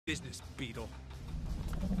business, Beetle.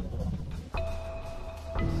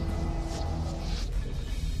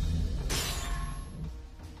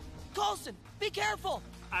 Collison, be careful!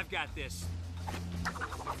 I've got this.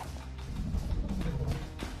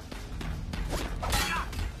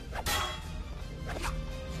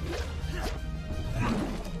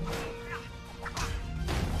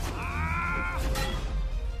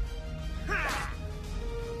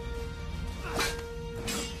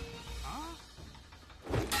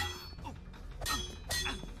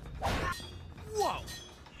 Whoa!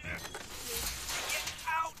 Get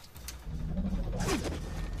out!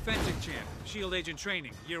 Fencing champ, Shield Agent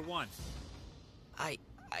Training, Year 1. I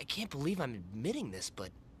can't believe I'm admitting this, but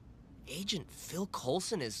Agent Phil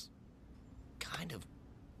Collison is kind of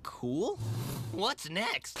cool? What's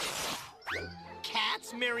next?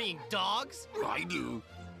 Cats marrying dogs? I do.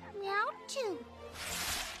 Meow too.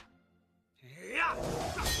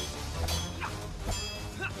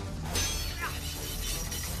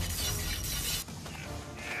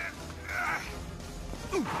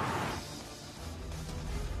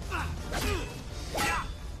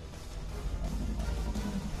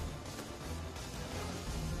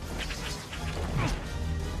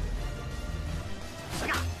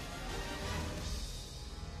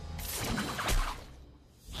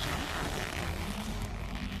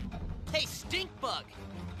 Hey, stink bug!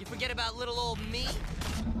 You forget about little old me?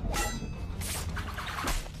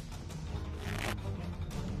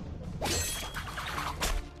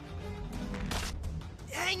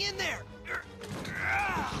 Hang in there!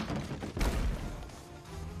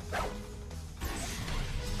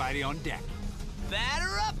 Spidey on deck.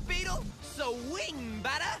 Batter up, Beetle! So wing,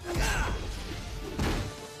 batter!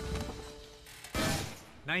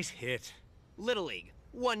 Nice hit. Little League,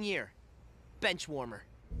 1 year. Bench warmer.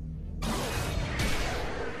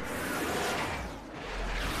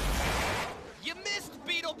 You missed,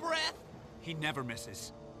 Beetle Breath! He never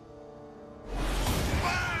misses.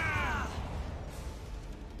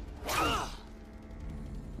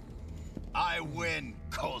 I win,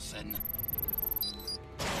 Collison.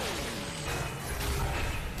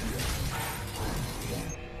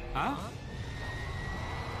 Huh?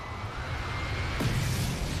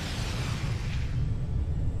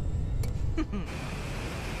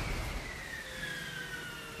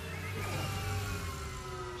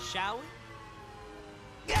 Shall we?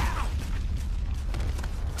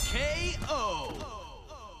 KO!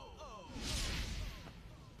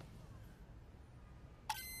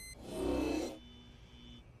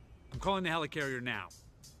 I'm calling the helicarrier now,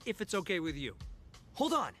 if it's okay with you.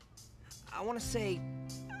 Hold on. I want to say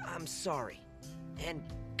I'm sorry and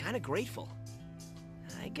kind of grateful.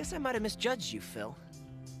 I guess I might have misjudged you, Phil.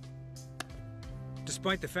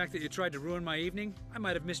 Despite the fact that you tried to ruin my evening, I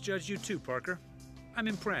might have misjudged you too, Parker. I'm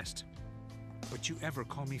impressed. But you ever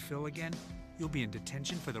call me Phil again, you'll be in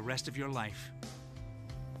detention for the rest of your life.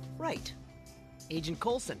 Right. Agent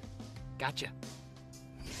Collison. Gotcha.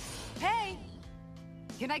 Hey!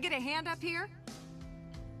 Can I get a hand up here?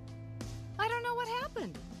 I don't know what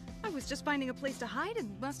happened. I was just finding a place to hide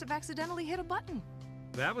and must have accidentally hit a button.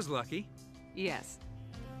 That was lucky. Yes.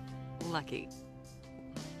 Lucky.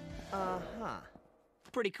 Uh-huh.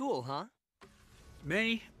 Pretty cool, huh?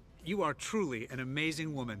 May, you are truly an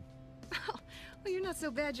amazing woman. Well, you're not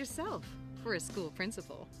so bad yourself for a school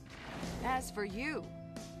principal. As for you,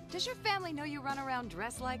 does your family know you run around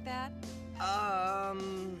dressed like that?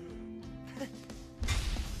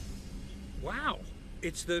 Wow,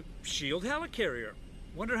 it's the Shield helicarrier.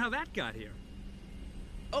 Wonder how that got here.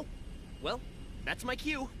 Oh, well, that's my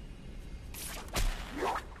cue.